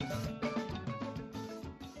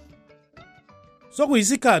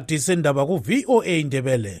Sokuyisikhathi sendaba ku VOA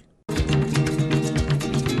Ndebele.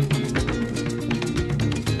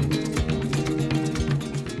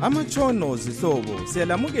 Amatshono zihlobo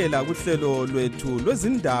siyalamukela kuhlelo lwethu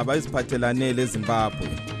lwezindaba eziphathelane leZimbabwe.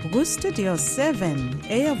 Ku Studio 7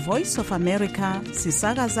 Air Voice of America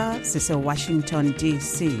sisakaza sise Washington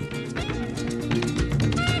DC.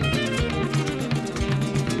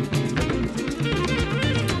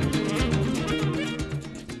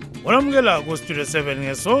 Olamukela ku Studio 7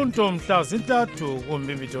 ngesonto mhla zintathu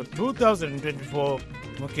kuMbimbithi 2024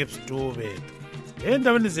 ngoKips Dube.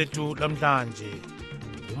 Endabeni zethu lamhlanje,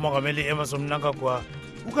 uMongameli Emerson Mnangagwa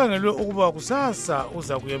ukhangelwe ukuba kusasa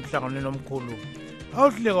uza kuya emhlanganweni omkhulu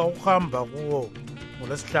awuhluleka ukuhamba kuwo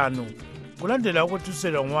ngoLwesihlanu kulandela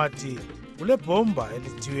ukwethuselwa ngwathi kule bhomba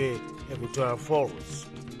elithiwe eVictoria Falls.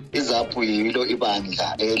 Izaphu yilo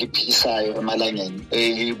ibandla eliphikisayo emalangeni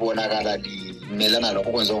elibonakala limelana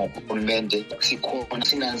lokho kwenziwa nguhulumende. Sikhona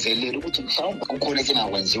sinanzelela ukuthi mhlawumbe kukhona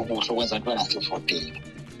esingakwenzi kuhle okwenza ukuthi bangasifoteli.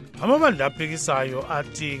 Amabandla aphikisayo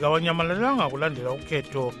athi kawanyamalelanga kulandela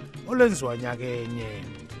ukhetho olwenziwa nyakenye.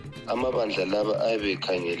 Amabandla laba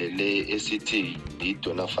ayebekhangelele esithi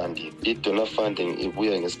i-donor funding. I-donor funding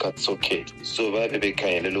ibuya ngesikhathi sokhetho. So babe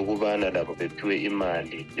bekhangelele ukubana labo bephiwe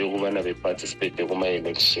imali yokubana beparticipate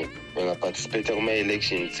kuma-election. Bengaparticipate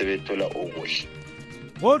kuma-election sebethola okuhle.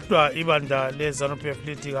 Kodwa ibandla leZANU-PF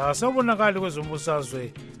lithi asabonakali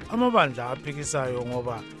kwezombusazwe amabandla aphikisayo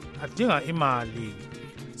ngoba adinga imali.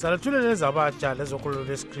 Salathulela ezabatsha lezokholo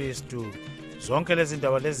lesiKristu. Zonke lezi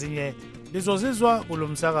ndaba lezinye lizozizwa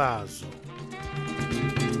kulomsakazo.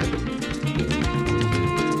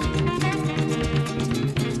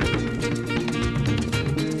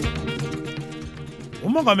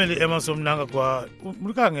 uMongameli Emerson Mnangagwa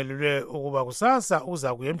ukhangelelwe ukuba kusasa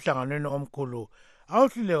uza kuya emhlanganweni omkhulu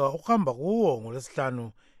awuhluleka ukuhamba kuwo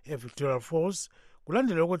ngoLwesihlanu eVictoria Falls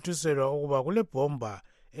kulandela ukwethuselwa ukuba kule bhomba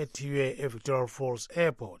ethiwe eVictoria Falls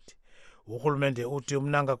Airport. Uhulumende uthi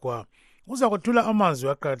uMnangagwa uza kwethula amanzi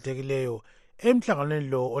aqakathekileyo emhlanganweni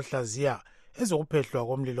lo ohlaziya ezokuphehlwa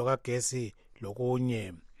komlilo kagesi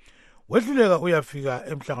lokunye. Wehluleka uyafika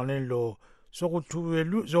emhlanganweni lo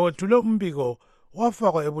sokwethule umbiko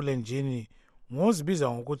wafakwa ebulenjini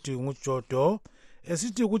ngozibiza ngokuthi nguJodo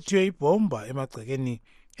esithi kuthiwe ibhomba emagcekeni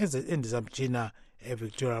endizamtshina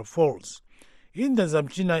eVictoria Falls.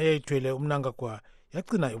 Indizamtshina eyayithwele uMnangagwa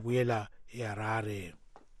yagcina ibuyela eHarare.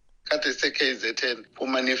 Kade se-KZN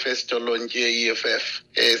kumanifesto lonke ye-EFF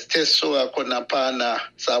sithe sisuka khonaphana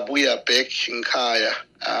sabuya back ngikhaya.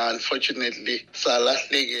 Unfortunately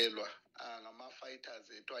salahlekelwa ngama-fighters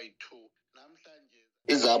ethu ayi-2 namhlanje.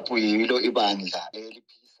 Izaphu yilo ibandla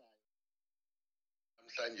eliphikisayo.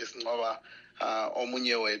 Namhlanje sinqoba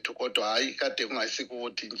omunye wethu kodwa hayi kade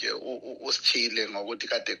kungasikuthi nje usithile ngokuthi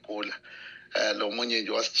kade gula. Lo munye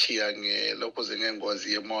nje wasichiya ngelokho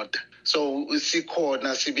zengengozi yemoto. So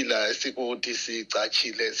sikhona sibila sikuthi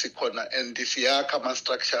sicachile sikhona and siyakha ama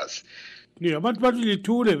structures. Ni abantu bathi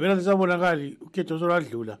lithule vela lisabonakali ukhetho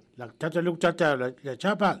soladlula lakuthatha lokuthatha la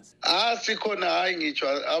chapels. Sikhona hayi ngitsho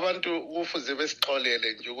abantu kufuze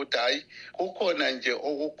besixolele nje ukuthi hayi kukhona nje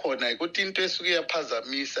okukhona ukuthi into esuke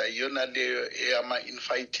yaphazamisa iyona leyo eyama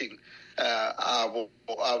infighting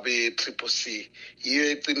abe triple C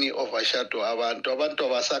yiyo ecini overshadow abantu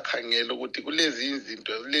abasakhangela ukuthi kulezi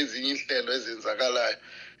izinto lezi inhlelo ezenzakalayo.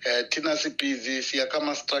 Thina sibhizi siyakha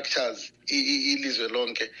ama structures ilizwe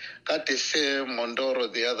lonke. Kade se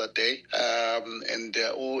Mondoro the other day and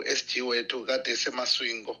SG wethu kade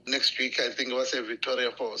seMaswingo. Next week I think was a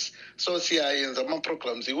Victoria Falls. So siyayenza ama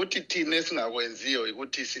programs ukuthi thina esingakwenziyo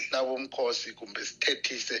ukuthi sihlaba umkhosi kumbe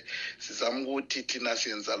sithethise sizama ukuthi thina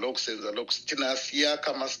siyenza lokhu thina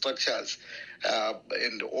siyakha ama structures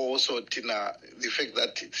and also thina the fact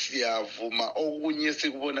that siyavuma okunye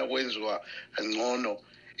sikubona kwenziwa ngcono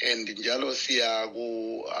and njalo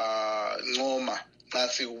siyaku ncoma xa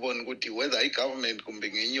sikubona ukuthi whether i-government kumbe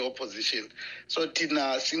ngenye opposition. So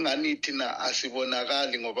thina singani thina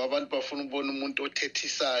asibonakali ngoba abantu bafuna ukubona umuntu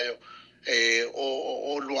othethisayo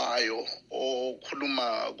olwayo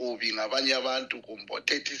okhuluma kubi ngabanye abantu kumbe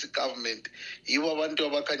othethisa i-government. Yibo abantu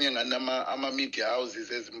abakhanya ngani ama-media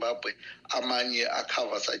houses eZimbabwe amanye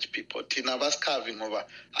akhava such people. Thina basikhavi ngoba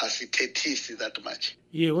asithethisi that much.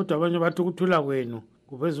 Kodwa abanye bathi ukuthula kwenu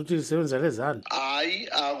kuveza ukuthi lisebenza lezandla. Hayi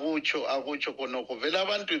akutsho konoko vela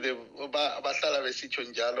abantu bahlala besitsho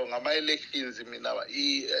njalo ngama-elections mina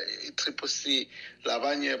i-triple C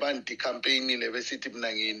labanye bandicampaignile besithi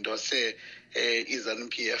mina ngiyindose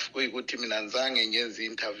iZANU-PF kuyikuthi mina ngizange ngenze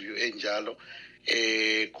interview enjalo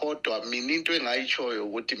kodwa mina into engayitshoyo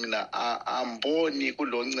ukuthi mina amboni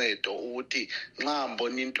kuloncedo ukuthi nxa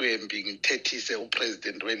mbona into embi ngithethise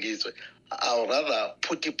upresident welizwe. I'll rather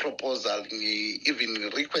put a proposal, even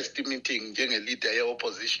request a meeting njenge-leader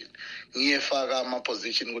ye-opposition, ngiyefaka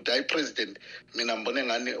ama-position ukuthi hayi president mina mbone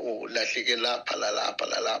ngani ulahleke lapha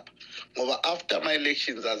lalapha ngoba after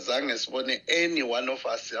ama-elections azange sibone any one of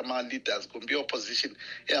us ama-leaders kumbe i-opposition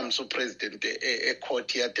ehambisa upresident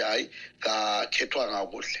ecourt yathi hayi kakhethwanga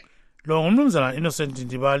kuhle. Lo ngumnumzana Innocent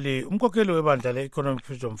Ndebele, umkhokheli webandla le-Economic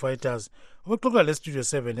Freedom Fighters, ubexoxa le-Studio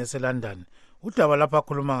 7 eseLondon. Udaba lapha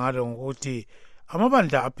akhuluma ngalo ngokuthi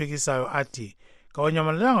amabandla aphikisayo athi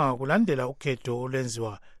kawanyamalanga kulandela ukhetho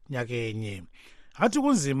olwenziwa nyakenye. Athi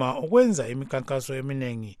kunzima ukwenza imikhankaso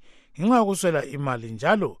eminingi ngenxa yokuswela imali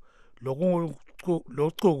njalo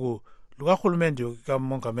lochuku lukahulumende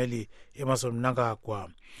kamongameli Emmerson Mnangagwa.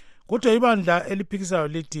 Kodwa ibandla eliphikisayo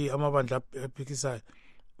lithi amabandla aphikisayo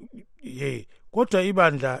kodwa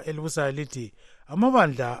ibandla elibusayo lithi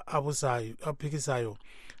amabandla aphikisayo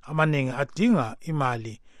amaningi adinga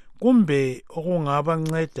imali kumbe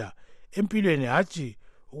okungabanceda empilweni hatshi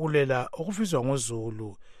ukulela okufiswa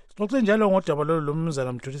ngozulu. Sixoxe njalo ngodaba lolu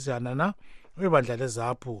lomnumzana Mthulisana webandla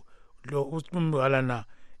leZAPU lo umbhalana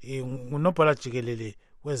ngunobhala jikelele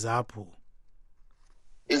weZAPU.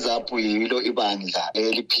 iZAPU yilo ibandla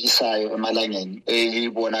eliphikisayo emalangeni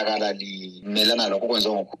elibonakala limelana lokho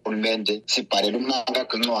kwenziwa nguhulumende. Sibhalela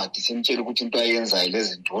uMnangagwa incwadi simtshela ukuthi into ayenzayo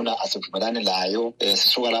lezi nduna asivumelani layo.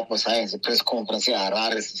 Sisuka lapho sayenza i-press conference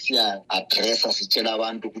eHarare sisiya addressa sitshela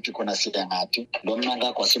abantu ukuthi khona siya ngaphi. Lo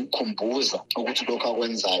Mnangagwa simkhumbuza ukuthi lokho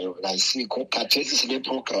akwenzayo kayisikho. Khathesi sile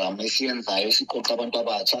program esiyenzayo siqoqa abantu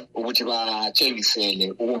abatsha ukuthi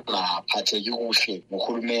batshengisele ukungaphatheki kuhle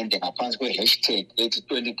ngohulumende ngaphansi kwe-hashtag ethi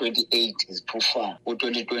 2028 is too far,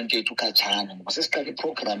 u-2028 ukhatshana. Ngoba sesiqala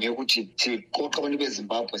iprogram yokuthi siqoqa abantu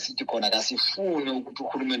beZimbabwe sithi khona kasifuni ukuthi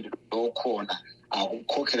uhulumende lo khona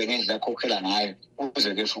akukhokhele ngendlela akhokhela ngayo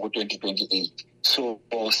kuze kesho ku-2028. So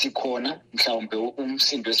sikhona mhlawumbe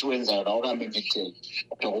umsindo esiwenzayo kawukamemetheki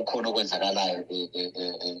kodwa kukhona okwenzakalayo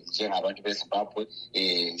njengabantu beZimbabwe.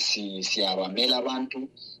 Siyabamela abantu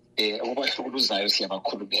okubahlukuluzayo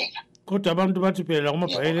siyabakhulumela. Kodwa abantu bathi phela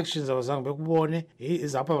kuma-by-elections abazange bekubone,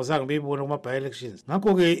 iZAPU abazange beyibone kuma-by-elections.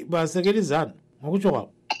 Ngakho-ke basekela izanu ngokutsho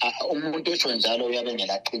kwabo. Umuntu osho njalo uyabe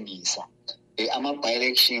ngelaqinisa.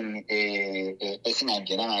 Ama-by-election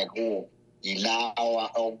esingangenanga kuwo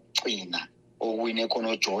yilawa okugcina okuwine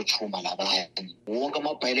khona uGeorge Chuma labanye. Wonke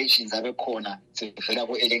ama-by-elections abekhona sivela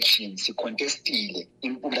ku-election sicontestile.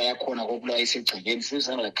 Impula yakhona kokula isegcekeni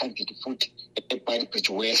sisana le-candidate futhi eBridge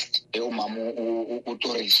West umama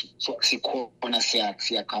uToriso. So sikhona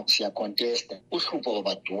siya-contesta. Uhlupho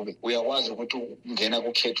babadube uyakwazi ukuthi ungena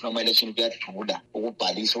kukhetho noma-election kuyadula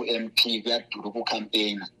ukubhalisa u-MP kuyadula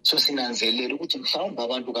ukucampaigna. So sinanzelela ukuthi mhlawumbe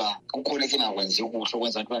abantu kukhona esingakwenzi kuhle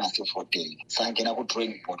okwenza abantu bangasivoteli. Sangena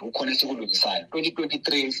ku-drawing board kukhona esikulungisayo.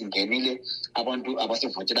 2023 singenile abantu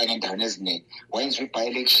abasivotela ngendaweni eziningi. Wayenziwa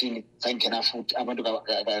i-by-election sangena futhi abantu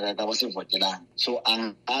abasivotelanga. So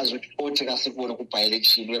angazi ukuthi othi kasibone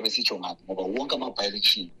ku-by-election uyabe sitsho ngaphi ngoba wonke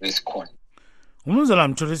ama-by-election besikhona. Umnumzana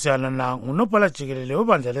Mthulisana ngunobhala jikelele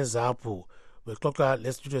webandla leZAPU bexoxa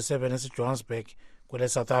le-Studio 7 eseJohannesburg kwele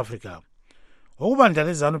South Africa. Okubandla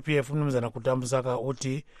leZANU-PF umnumzana Kutamsaka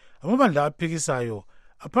uthi amabandla aphikisayo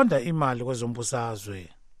aphanda imali kwezombusazwe.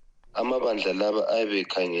 Amabandla laba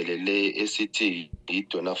ayebekhangelele esithi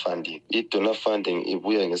i-donor funding. I-donor funding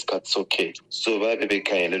ibuya ngesikhathi sokhetho. So babe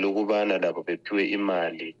bekhangelele ukubana labo bephiwe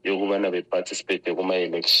imali yokubana beparticipate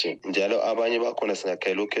kuma-election. Njalo abanye bakhona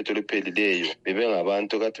singakhayela ukhetho luphelileyo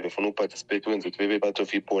bebengabantu kade befuna ukuparticipate kwenza ukuthi bebe part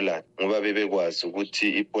of iPoland ngoba bebekwazi ukuthi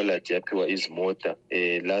iPoland yaphiwa izimota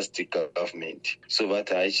last government. So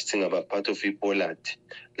bathi hayi singaba part of iPoland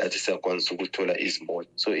lathi siyakwanisa ukuthola izimota.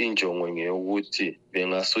 So injongo ngeyokuthi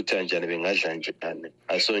bengasutha njani bengadla njani,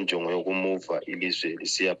 asonjongo yokumuva ilizwe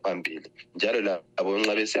lisiya phambili. Njalo labo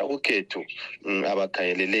nxa besiya kukhetho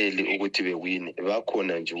abakhangeleleli ukuthi bewine,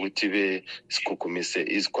 bakhona nje ukuthi besikhukumise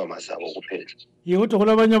izikhwama zabo kuphela. Kodwa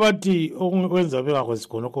kulabanye abathi okwenza bengakwenzi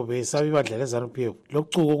khonokho besaba ibandla leZANU-PF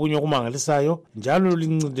lokucuka okunye okumangalisayo njalo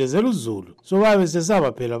lincindezela uzulu. So babe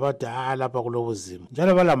sesaba phela bathi lapha kulobuzima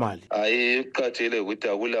njalo balamali. Kuqakathekile ukuthi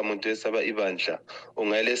akula muntu esaba ibandla.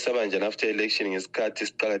 Ungayilesaba njani after election ngesikhathi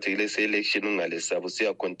siqakathekile se-election ungalesaba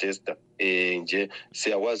usiya contesta. le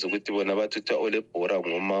siyakwazi ukuthi bona bathutha olebhora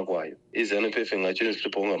ngoma kwayo. iZanu-PF ngatsho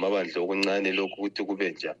isihlupho ngamabandla okuncane lokhu ukuthi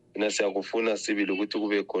kube njani. Mina siyakufuna sibili ukuthi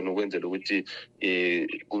kube khona ukwenzela ukuthi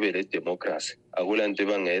kube le democracy. Akulanto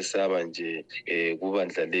bangayesaba nje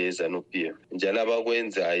kubandla leZanu-PF. Njalo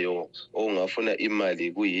abakwenzayo ongafuna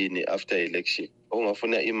imali kuyini after election.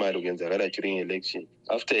 Ongafuna imali ukenzakala during election.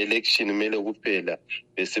 After election kumele kuphela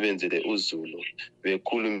besebenzele uZulu,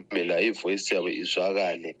 bekhulumela ivoice yabo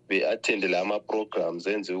izwakale, be-attendela ama-programs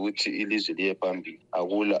enze ukuthi ilizwe liye phambili.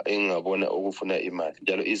 Akula engabona ukufuna imali.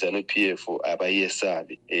 Njalo iZanu-PF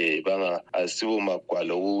abayesabi. Asibo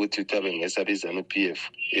magwalo ukuthi utabe ngesabi iZanu-PF.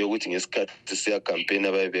 Ukuthi ngesikhathi siya campaign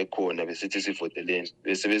abaye bekhona besithi sivoteleni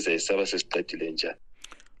bese bezayisaba sesiqedile njani.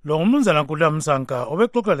 Lo ngumnumzana Nkulukazi Msanka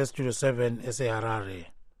obexoxa leStudio 7 eseHarare.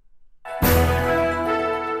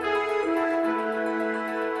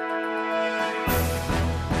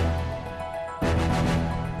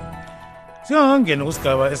 Singangena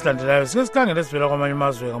kusigaba esilandelayo sesikhangela esivela kwamanye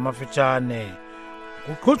amazwe ngamafitshane.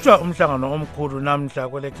 Kuqhutshwa umhlangano omkhulu namhla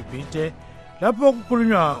kweleGibhite lapho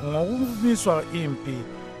kukhulunywa ngokumiswa impi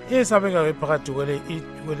esabekayo phakathi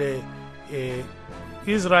kwele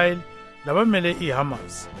Israel labamele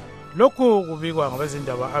iHamas. Lokhu kubikwa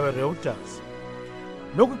ngabezindaba abeReuters.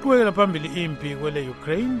 Lokhu kuqhubekela phambili impi kwele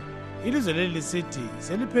Ukraine, ilizwe leli lisithi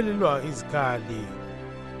seliphelelwa izikhali.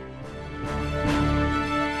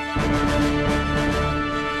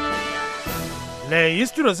 Le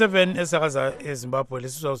yiStudio 7 esakaza eZimbabwe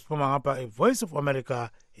lesizwa siphuma ngapha iVoice of America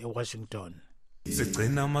eWashington.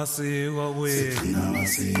 Sigcina amasiko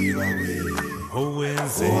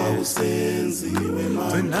owenze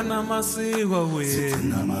gcina namasiko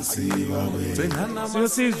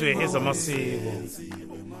Siyosizwe ezamasiko.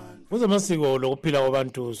 Kuzamasiko lokuphila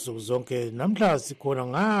kwabantu zonke namhla sikhona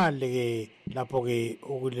ngale lapho ke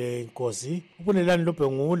okule Nkosi ubulelani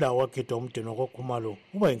loBhengula wakhethwa umdeni wakoKhumalo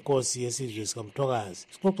uba inkosi yesizwe sikaMthokazi.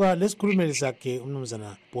 Sixoxa lesikhulumeli sakhe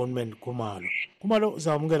umnumzana Bonman Khumalo. Khumalo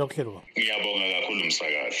uzamukela ukuhlelo. Ngiyabonga kakhulu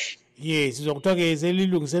msakazi. Yes, sizokuthiwa ke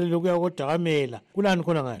selilungiselele ukuya koDakamela. Kulani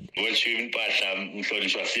khona ngale? Wethu impahla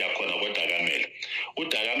mhlonishwa siya khona koDakamela.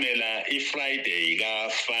 uDakamela iFriday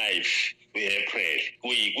ka5 April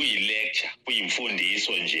kuyi-lecture,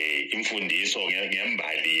 kuyimfundiso nje, imfundiso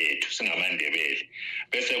ngembali yethu singamaNdebele.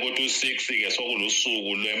 Bese kuthi u6 ke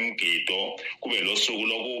sokulusuku lwemgido, kube losuku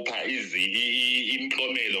lokupha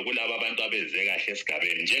imklomelo kulabo abantu abeze kahle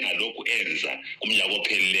esigabeni njengalokhu enza kumnyaka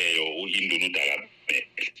ophelileyo induna uDakamela.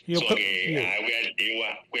 So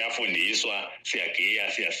kuyadliwa, kuyafundiswa,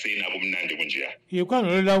 siyagiya, siyasina kumnandi kunjani.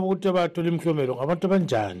 Yikhangela labo ukuthi abathola imklomelo abantu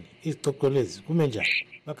abanjani izicocolo lezi kume njani?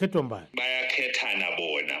 Bakhethwa mbani? Bayakhethana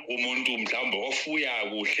bona. Umuntu mhlawumbe ofuya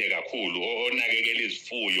kuhle kakhulu, onakekela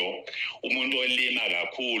izifuyo, umuntu olima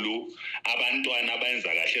kakhulu, abantwana abenza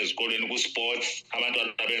kahle ezikolweni ku-sports,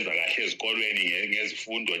 abantwana abenza kahle ezikolweni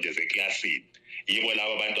ngezifundo nje zeklasini. Yibo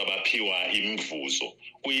labo abantu abaphiwa imivuzo.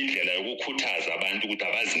 Kuyindlela yokukhuthaza abantu ukuthi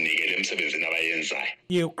abazinikele emsebenzini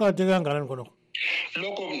abayenzayo. Uqhatheke kangakanani khonokho?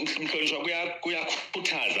 Lokho mhlonishwa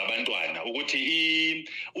kuyakhuthaza abantwana ukuthi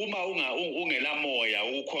uma ungela moya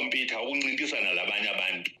ukukhompyutha ukuncintisana labanye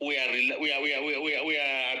abantu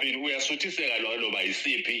uyasuthiseka loba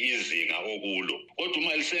yisiphi izinga okulo. Kodwa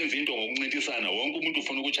uma lisenza into ngokuncintisana wonke umuntu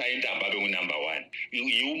ufuna ukuchaya intamba abe ngu-number 1.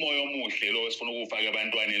 Yiumoya omuhle lo esifuna ukufaka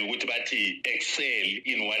ebantwaneni ukuthi bathi excel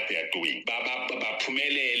in what they are doing.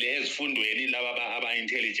 Baphumelele ezifundweni laba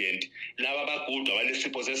aba-intelligent, laba abagudwa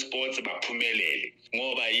balesipho se-sports baphumelele.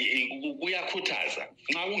 Ngoba kuyakhuthaza.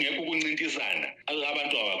 Nxa kungekho ukuncintisana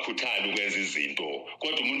abantu abakhuthali ukwenza izinto.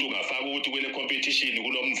 Kodwa umuntu ungafaka ukuthi kwele competition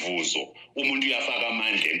kulomvuzo, umuntu uyafaka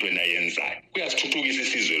amandla entweni ayenzayo. Kuyasithuthukisa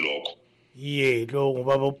isizwe lokho. Lo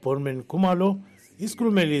ngubaba uBonman Khumalo,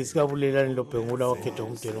 isikhulumeli sikabulelani loBhengula wakhethwa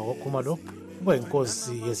umdeni wakoKhumalo uba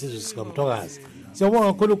inkosi yesizwe sikaMthokazi.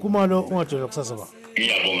 Siyabonga kakhulu Khumalo, ungajola kusasa ba.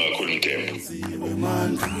 Ngiyabonga kakhulu Mthembu.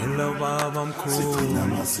 ngelo baba mkhulu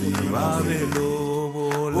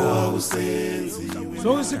babelobola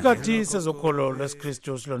So isikhathi sezokholo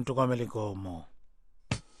lesiKristu silontukamela inkomo.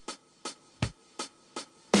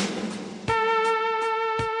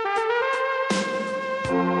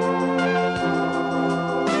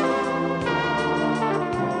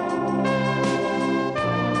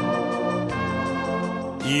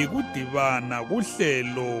 Yikudibana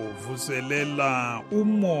kuhlelo vuselela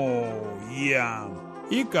umoya.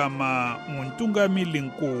 Igama nguNtungamili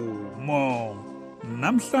Nkumo.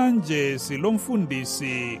 Namhlanje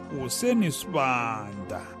silomfundisi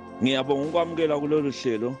uSenisibanda. Ngiyabonga ukwamukela kulolu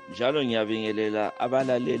hlelo njalo ngiyabingelela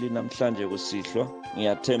abalaleli namhlanje kusihlwa.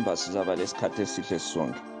 Ngiyathemba sizaba lesikhathi esihle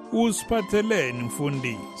sonke. Usiphatheleni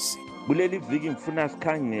mfundisi? kuleli viki ngifuna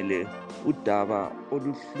sikhangele udaba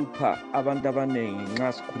oluhlupha abantu abaningi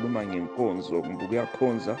nxa sikhuluma ngenkonzo kumbe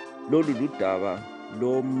ukuyakhonza. Lolu ludaba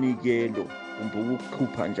lomnikelo kumbe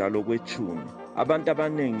ukukhupha njalo kwetshumi. Abantu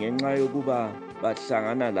abaningi ngenxa yokuba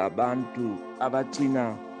bahlangana labantu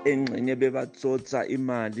abacina engxenye bebatsotsa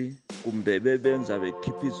imali kumbe bebenza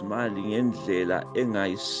bekhipha izimali ngendlela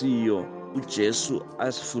engayisiyo uJesu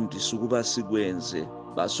asifundisa ukuba sikwenze,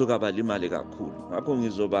 basuka balimale kakhulu. Ngakho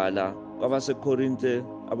ngizobala kwabaseKorinte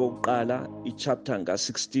abokuqala ichapter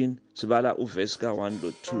nga-16 sibala uvesi ka-1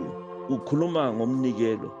 lo-2. Ukhuluma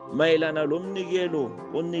ngomnikelo. Mayelana lomnikelo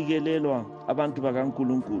onikelelwa abantu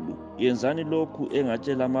bakaNkulunkulu, yenzani lokhu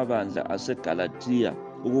engatshela amabandla aseGalatiya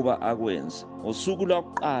ukuba akwenze. Ngosuku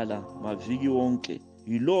lwakuqala maviki wonke,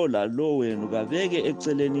 yilo lalo wenu kabeke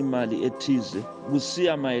eceleni imali ethize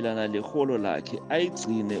kusiya mayelana leholo lakhe,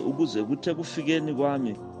 ayigcine ukuze kuthe kufikeni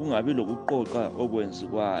kwami kungabi lokuqoqa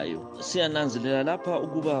okwenziwayo. Siyananzelela lapha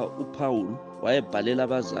ukuba uPawulu wayebhalela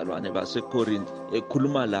abazalwane baseKorinte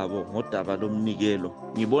ekhuluma labo ngodaba lomnikelo.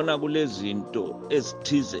 Ngibona kulezinto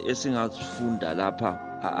ezithize esingazifunda lapha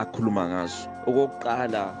akhuluma ngazo.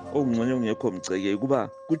 Okokuqala okungcono ungekho mceke kuba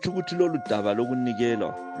kuthi ukuthi lolu daba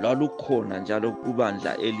lokunikelwa lwalukhona njalo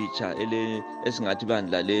kubandla elitsha esingathi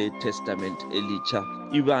bandla leTestament elitsha,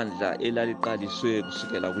 ibandla elaliqaliswe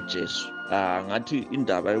kusukela kuJesu. Ngathi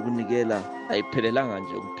indaba yokunikela ayiphelelanga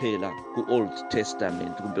nje kuphela ku-Old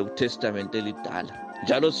Testament kumbe kuTestament elidala.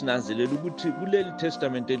 Njalo sinanzelela ukuthi kuleli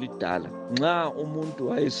Testament elidala nxa umuntu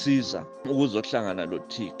wayesiza ukuzohlangana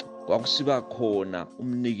loThixo kwakusiba khona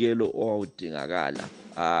umnikelo owawudingakala.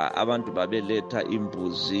 Abantu babeletha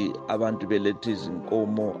imbuzi, abantu beletha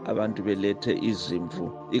izinkomo, abantu belethe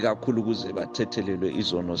izimvu, ikakhulu ukuze bathethelelwe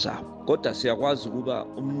izono zabo. Kodwa siyakwazi ukuba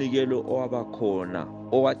umnikelo owabakhona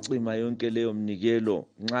owacima yonke leyo mnikelo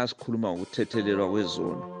nxa sikhuluma ngokuthethelelwa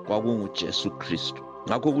kwezono kwakunguJesu Kristu.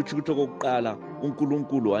 Ngakho kuthi ukuthi okokuqala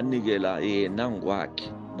uNkulunkulu wanikela yena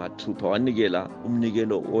ngokwakhe mathupha, wanikela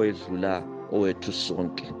umnikelo owedlula owethu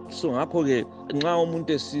sonke. So ngakho-ke nxa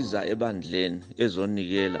umuntu esiza ebandleni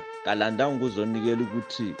ezonikela, kalandanga ukuzonikela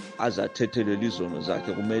ukuthi azathethelelwe izono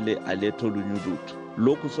zakhe, kumele alethe olunye ulutho.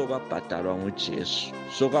 Lokhu sokwabhadalwa nguJesu,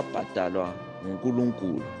 sokwabhadalwa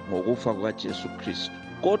nguNkulunkulu ngokufa kukaJesu Kristu.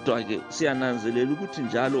 Kodwa-ke siyananzelela ukuthi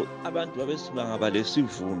njalo abantu babesibangaba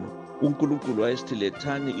lesivuno, uNkulunkulu wayesithi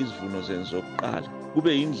lethani izivuno zenu zokuqala,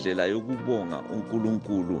 kube yindlela yokubonga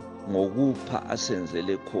uNkulunkulu ngokupha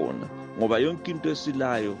asenzele khona, ngoba yonke into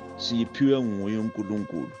esilayo siyiphiwe nguye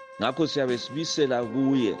uNkulunkulu. Ngakho siyabe sibisela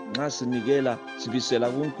kuye, nxa sinikela sibisela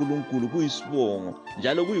kuNkulunkulu, kuyisibongo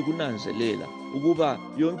njalo kuyikunanzelela ukuba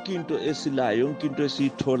yonke into esilayo, yonke into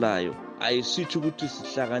esiyitholayo ayisithi ukuthi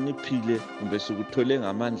sihlakaniphile kumbe sikuthole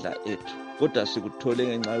ngamandla ethu, kodwa sikuthole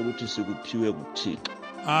ngenxa yokuthi sikuphiwe kuThixo.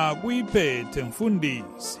 Kuyiphethe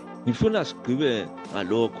mfundisi. Ngifuna sigqibe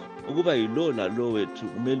ngalokho ukuba yilo lalo wethu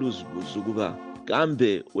kumele uzibuze ukuba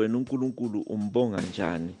kambe wena uNkulunkulu umbonga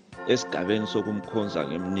njani esigabeni sokumkhonza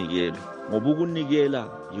ngemnikelo, ngoba ukunikela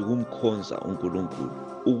yikumkhonza uNkulunkulu.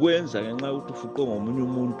 Ukwenza ngenxa yokuthi ufuqwe ngomunye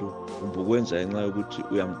umuntu kumbe ukwenza ngenxa yokuthi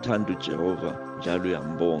uyamthanda uJehova njalo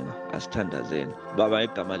uyambonga. Asithandazeni. Baba,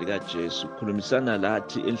 igama likaJesu khulumisana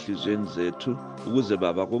lathi enhlizweni zethu ukuze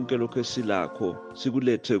Baba konke lokho esilakho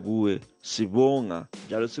sikulethe kuwe. Sibonga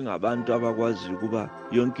njalo singabantu abakwazi ukuba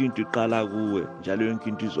yonke into iqala kuwe njalo yonke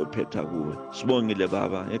into izophetha kuwe. Sibongile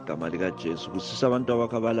Baba ngegama likaJesu. Kusisa abantu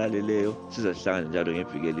abakho abalaleleyo, sizahlangana njalo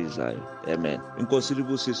ngeviki elizayo. Amen. Inkosi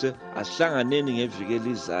libusise. Asihlanganeni ngeviki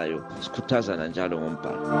elizayo sikhuthazana njalo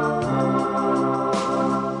ngombhalo.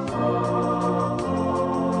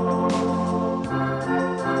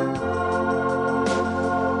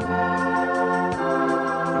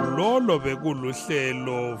 Lolo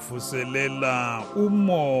bekuluhlelo vuselela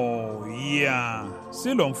umoya.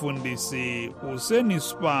 Silomfundisi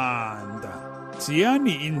usenisibanda.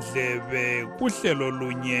 Thiyani indlebe kuhlelo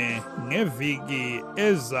lunye ngeviki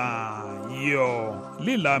ezayo.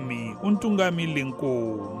 Lilami uNtungamili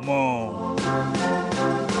Nkumo.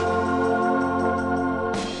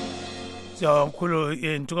 Siyamkhulu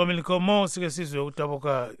uNtungamili Nkumo, sike sizwe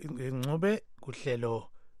ukudabuka ingcube kuhlelo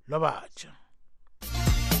lwabatsha.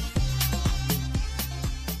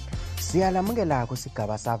 Siyalamukela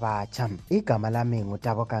kusigaba sabatsha. Igama lami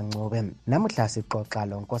nguTaboka Ncube. Namuhla sixoxa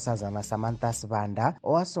lonkosazana Samantha Sibanda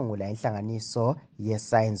owasungula inhlanganiso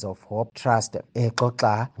ye-Signs of Hope Trust,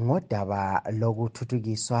 exoxa ngodaba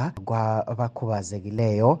lokuthuthukiswa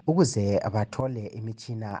kwabakhubazekileyo ukuze bathole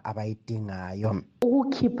imitshina abayidingayo.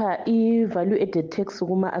 ukukhipha i-value added tax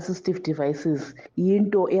kuma-assistive devices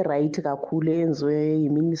yinto e-right kakhulu eyenziwe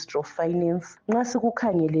yi-Ministry of Finance. Nxa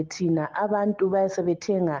sikukhangele thina abantu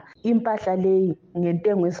bayasebethenga impahla leyi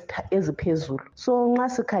ngentengo eziphezulu. So nxa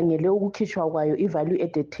sikhangele ukukhitshwa kwayo i-value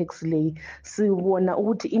added tax leyi sibona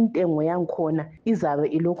ukuthi intengo yankhona izabe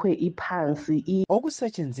ilokhu iphansi.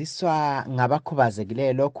 Okusetshenziswa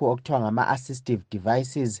ngabakhubazekileyo lokhu okuthiwa ngama-assistive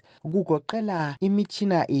devices kugoqela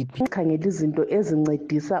imitshina iphi? Sikhangele izinto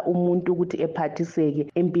ezincedisa umuntu ukuthi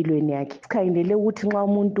ephathiseke empilweni yakhe. Sikhangele ukuthi nxa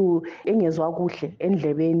umuntu engezwa kuhle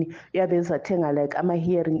endlebeni uyabe ezathenga like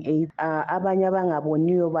ama-hearing aids. Abanye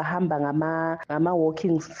abangaboniyo bahamba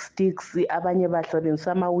ngama-walking sticks, abanye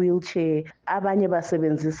basebenzisa ama-wheelchair, abanye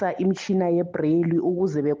basebenzisa imitshina ye-braille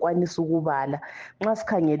ukuze bekwanise ukubala. Nxa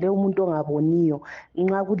sikhangele umuntu ongaboniyo,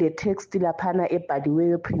 nxa kule text laphana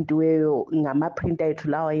ebhaliweyo eprintiweyo ngama-printer ethu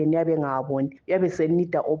lawa yena uyabe engawaboni, uyabe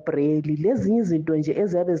senida o-braille. Lezinye izinto nje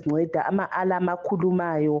eziyabe zinceda ama-alarm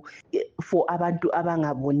akhulumayo for abantu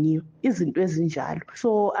abangaboniyo, izinto ezinjalo.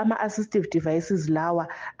 So ama-assistive devices lawa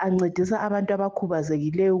ancedisa abantu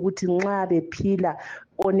abakhubazekileyo ukuthi nxa bephila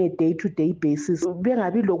on a day-to-day basis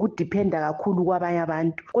bengabi lokudependa kakhulu kwabanye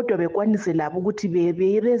abantu, kodwa bekwanise labo ukuthi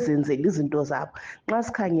bezenzele izinto zabo. Nxa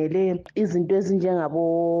sikhangele izinto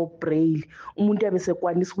ezinjengabo-braille, umuntu uyabe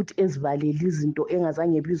sekwanisa ukuthi ezibalele izinto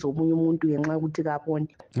engazange ebize omunye umuntu ngenxa yokuthi kaboni.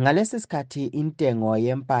 Ngalesi sikhathi intengo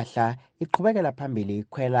yempahla iqhubekela phambili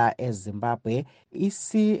ikhwela eZimbabwe,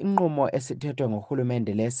 isinqumo esithethwe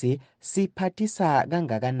ngohulumende lesi siphathisa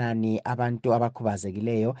kangakanani abantu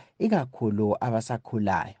abakhubazekileyo ikakhulu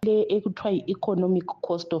abasakhulayo? Le ekuthiwa yi-economic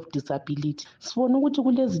cost of disability, sibona ukuthi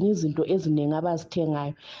kulezinye izinto ezinengi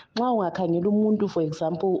abazithengayo. Nxa ungakhangela umuntu for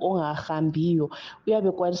example ongahambiyo,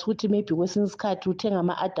 uyabe kwanisa ukuthi maybe kwesinye isikhathi uthenga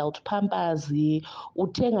ama-adult pampers,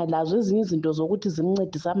 uthenga lazo ezinye izinto zokuthi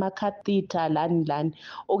zimncedisa ama-catheter lani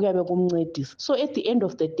okuyabe kumncedisa. So at the end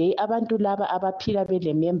of the day abantu laba abaphila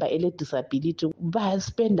bele-member ele-disability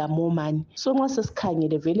baspenda more money. So nxa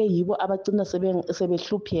sesikhangele vele yibo abagcina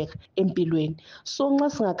sebehlupheka empilweni. So nxa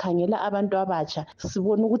singakhangela abantu abatsha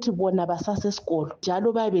sibona ukuthi bona basasesikolo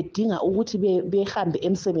njalo bayabe bedinga ukuthi behambe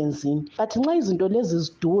emsebenzini, but nxa izinto lezi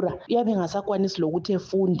zidura uyabe engasakwanisi lokuthi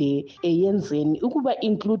efunde eyenzeni ukuba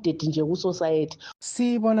included nje ku-society.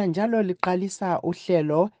 Sibona njalo liqalisa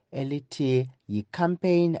uhlelo elithi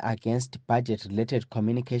yi-Campaign Against Budget Related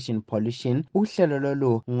Communication Pollution. Uhlelo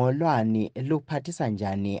lolu ngolwani luphathisa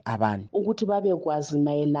njani abantu? Ukuthi babekwazi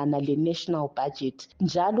mayelana le-national budget,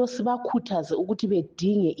 njalo sibakhuthaze ukuthi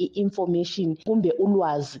bedinge i-information kumbe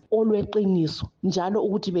ulwazi olweqiniso, njalo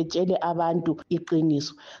ukuthi betshele abantu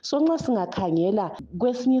iqiniso. So nxa singakhangela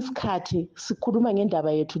kwesinye isikhathi sikhuluma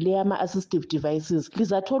ngendaba yethu le yama-assistive devices,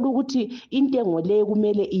 lizathola ukuthi intengo leyo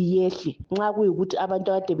kumele iyehle nxa kuyikuthi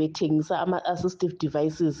abantu akade bethengisa ama-assistive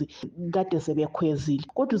devices kade sebekhwezile,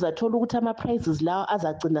 kodwa uzathola ukuthi ama-prices lawa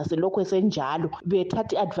azagcina selokhu esenjalo,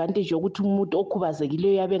 bethatha i-advantage yokuthi umuntu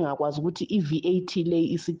okhubazekileyo yabe engakwazi ukuthi i-VAT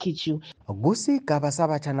leyi isikhitshiwe. Kusigaba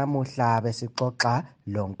sabatsha namuhla besixoxa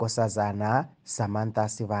lonkosazana Samantha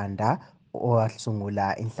Sibanda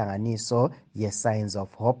owasungula inhlanganiso ye-Signs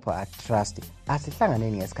of Hope Trust.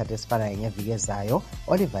 Asihlanganeni ngesikhathi esifanayo ngeviki ezayo.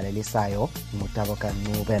 Olivalelisayo ngutabo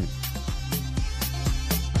kancube.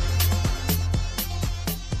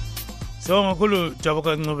 So ngakhulu Jabo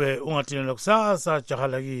Kancube, ungathini kusasa jaha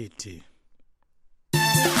lakithi.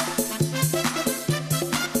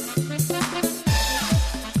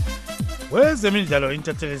 Wezemidlalo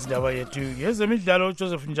intatheli izindaba yethu yezemidlalo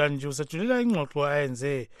Joseph Njanji usethulela ingxoxo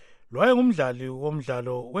ayenze lowaye ngumdlali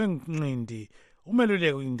womdlalo wenqindi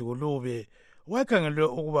umeluleki Ndulube wakhangelwe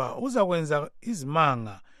ukuba uzakwenza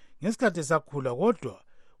izimanga ngesikhathi esakhula, kodwa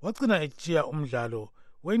wagcina echiya umdlalo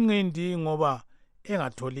wenqindi ngoba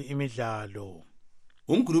engatholi imidlalo.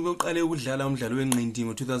 UNgulube uqale ukudlala umdlalo wenqindi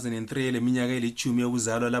ngo-2003 leminyaka elithumi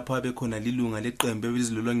yokuzalwa lapho abekhona lilunga leqembu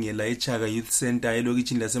elizilolongela eChaka Youth Center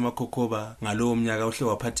elokitshini laseMakhokhoba. Ngalowo mnyaka uhle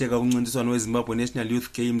waphatheka kumncintiswano weZimbabwe National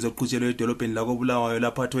Youth Games oqhutshelwe edolobheni lakoBulawayo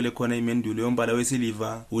lapho athole khona imendulo yombala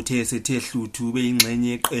wesiliva. Uthe esethe hluthu ube yingxenye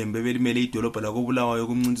yeqembu ebelimele idolobha lakoBulawayo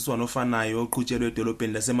kumncintiswano ofanayo oqhutshelwe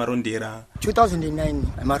edolobheni laseMarondera.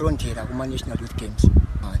 2009 eMarondera kuma-National Youth Games.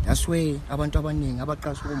 That's where abantu abaningi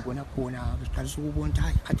abaqalisa ukumbona khona, baqalisa ukubona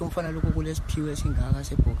hayi khathi umfana lokho kulesiphiwe singaka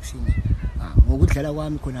seboxing. Ngokudlala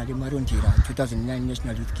kwami khona le Marondera 2009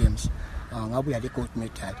 National Youth Games ngabuya le gold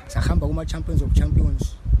medal. Sahamba kuma Champions of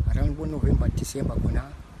Champions around November December khona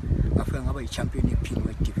ngafika ngaba yi-champion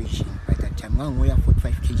ye-pinweight division. By that time ngangoya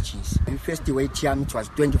 45 kgs. The first weight yami it was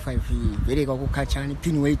 25 vele kwakukhatshana.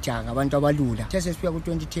 Pinweight ngabantu abalula. Sesifika ku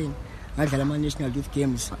 2010 ngadlala ama-national youth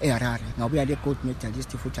games eHarare ngabuya le-gold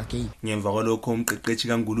medalist futhi again. Ngemva kwalokho umqeqeshi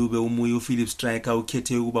kaNgulube umuye uPhilip Striker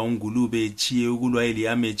ukhethe ukuba uNgulube echiye ukulwa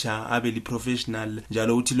eli-amateur abe li-professional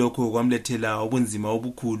njalo uthi lokho kwamlethela ubunzima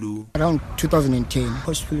obukhulu. Around 2010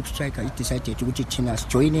 coach Philip Striker decided ukuthi thina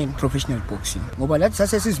sijoine professional boxing ngoba lathi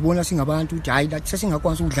sasesizibona singabantu ukuthi hayi lathi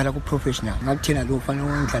sasingakwazi ukudlala ku-professional ngakuthena lo ufana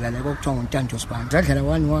ongidlala la kokuthiwa nguNtando Sibanda sadlala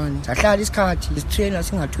 1-1 sahlala isikhathi isitrainer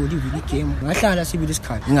singatholi ivili game ngahlala sibili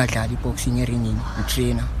isikhathi ngingadlali boxing eringini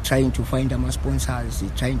ngitrainer trying to find ama-sponsors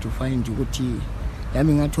trying to find ukuthi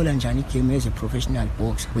yami ngathola njani igame as a professional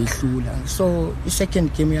boxer wehlula. So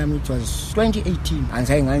i-second game yami it was 2018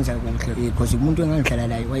 angizayi nganza kuhle because umuntu engangidlala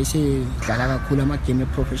laye wayesedlala kakhulu amagame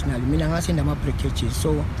e-professional mina ngasenda ama-packages.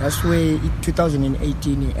 So that's where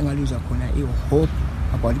i-2018 engaluza khona i-hope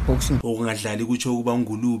about boxing. Ukungadlali kutsho ukuba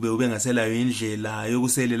uNgulube ubengaselayo indlela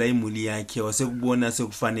yokuselela imuli yakhe wasekubona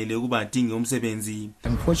sekufanele ukuba adinge umsebenzi.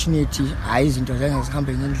 Unfortunately hayi izinto zange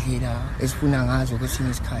zihambe ngendlela esifuna ngazo kwesinye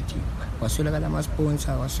isikhathi waswelakala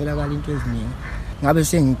ama-sponsor waswelakala into eziningi ngabe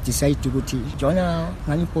sengidecide ukuthi jona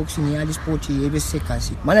ngani boxing yali sport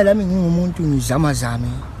ebesegasi mana lami ngingumuntu ngizamazame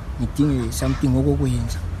ngidinge something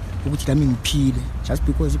okokwenza ukuthi lami ngiphile just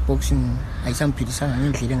because boxing ayisamphilisanga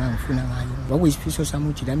ngendlela engangifuna ngayo kwakuyisifiso sami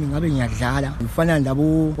ukuthi lami ngabe ngiyadlala ngifana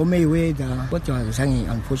nabo oMayweather kodwa zange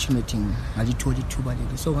unfortunately ngalithola ithuba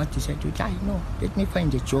leli. So ngadecide ukuthi hayi no let me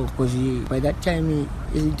find a job because by that time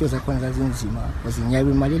izinto zakhona zazinzima because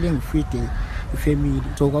ngiyabe imali engifide ifamily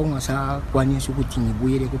so kwakungasakwanisi ukuthi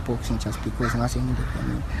ngibuyele ku-boxing just because ngase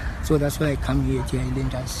ngine-family. So that's why I come here to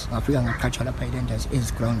Highlanders ngafika ngaqhatshwa lapha Highlanders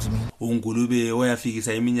as grounds mina. uNgulube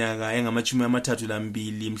oyafikisa iminyaka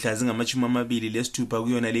engama-32 mhla zingama-26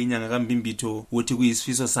 kuyona le inyanga kaMbimbitho uthi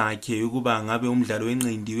kuyisifiso sakhe ukuba ngabe umdlalo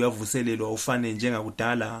wenqindi uyavuselelwa ufane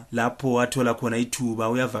njengakudala. Lapho athola khona ithuba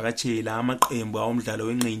uyavakatshela amaqembu awomdlalo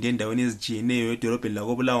wenqindi endaweni ezijiyeneyo edolobheni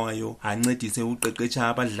lakoBulawayo ancedise uqeqetsha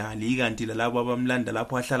abadlali kanti lalabo abamlanda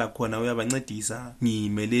lapho ahlala khona uyabancedisa.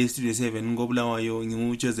 Ngimele Studio 7 koBulawayo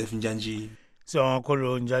nginguJoseph Njanji.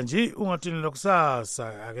 Siyongakhulu Njanji ungathini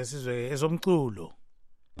lokusasa ake sizwe ezomculo.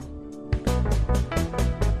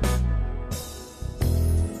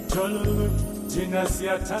 Jolo thina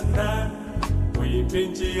siyathanda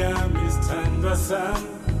uyipintshi yami sithandwa sami.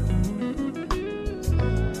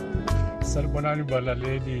 Salibonani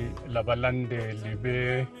balaleli labalandeli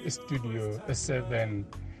be-Studio 7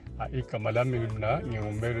 igama lami mina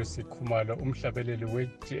ngingumelo Sikhumalo umhlabeleli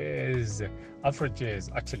we-jazz Afro-jazz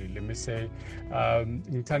actually let me say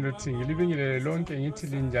ngithanda ukuthi ngilibingelele lonke ngithi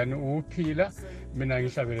linjani ukuphila. Mina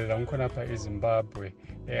ngihlabelela ngikhona lapha eZimbabwe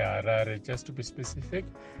eHarare just to be specific.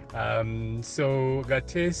 So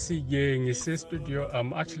kathesi ke ngise-studio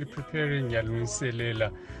I'm actually preparing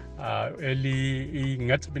ngiyalungiselela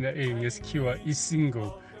ngathi mina ngesikhiwa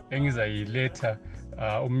i-single engizayiletha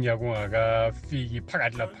umnyaka ungakafiki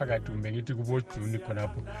phakathi kumbe ngithi kuboJuni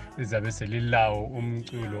khonapho lizabe selilawo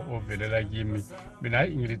umculo ovelela kimi. Mina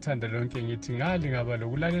ngilithanda lonke ngithi ngaba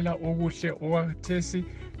lokulalela okuhle okwathesi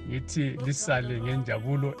ngithi lisale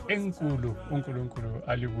ngenjabulo enkulu uNkulunkulu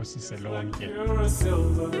alibusise lonke.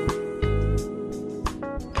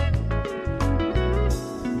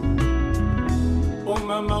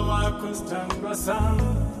 Umama wakho sithandwa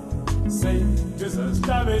sami say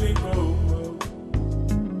zesiNdebele go.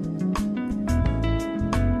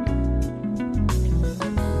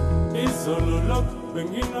 Izolo lokho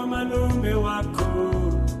benginomalume wakho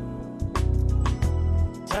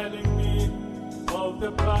telling me of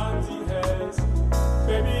the plans he has.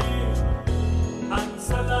 Baby,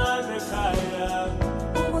 ansalane kaya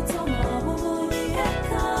ubutoma bubuli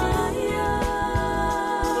ekaya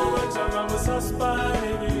ubutoma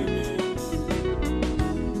musaspani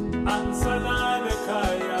ansalane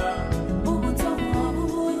kaya ubutoma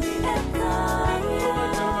bubuli ekaya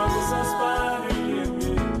ubutoma musaspani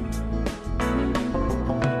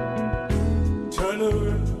Jolo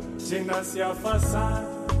thina siyafasa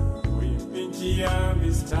uyipintshi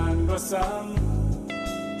yami sithandwa sami.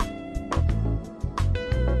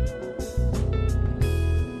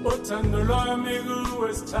 Uthando lwami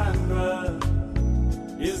kuwe sithandwa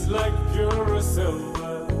is like pure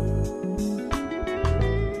silver.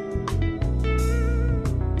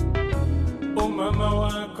 Umama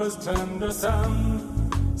wakho sithandwa sami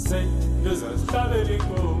say zesiNdebele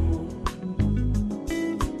go.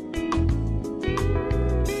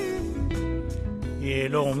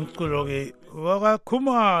 Lo ngumculo ke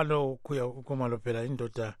wakaKhumalo uKhumalo phela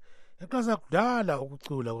indoda eqasa kudala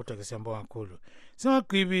ukucula kodwa ke siyambonga kakhulu.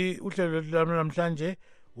 Singagqibi uhlelo lwami namhlanje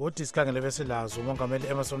wothi sikhangele bese lazo umongameli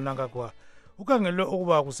Emerson Mnangagwa ukhangelwe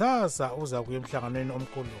ukuba kusasa uza kuye emhlanganweni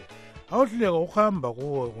omkhulu awuhluleka ukuhamba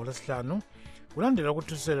kuwo ngolwesihlanu kulandela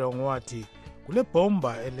ukuthuselwa ngowathi kule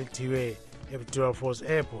bhomba elethiwe ePretoria Falls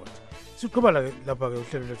Airport. Siqhuba lapha-ke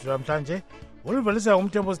uhlelo lwethu namhlanje oluvalisa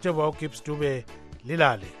ngumthembo sithemba uGibbs Dube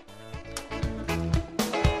lilale.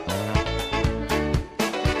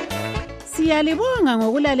 Siyalibonga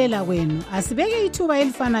ngokulalela kwenu. Asibeke ithuba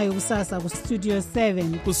elifanayo kusasa kustudio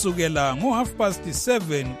 7 kusukela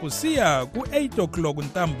ngo7:30 kusiya ku8 o'clock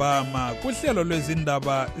ntambama kuhlelo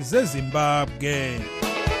lwezindaba zeZimbabwe.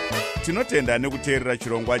 Tinotenda nekuteerera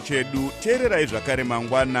chirongwa chedu. Teererai zvakare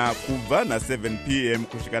mangwana kubva na7 p.m.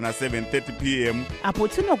 kusvika na7:30 p.m. apo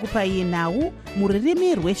tinokupai nhau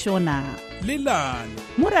muririmi rweshona. Lilani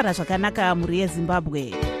murara zvakanaka muri yeZimbabwe.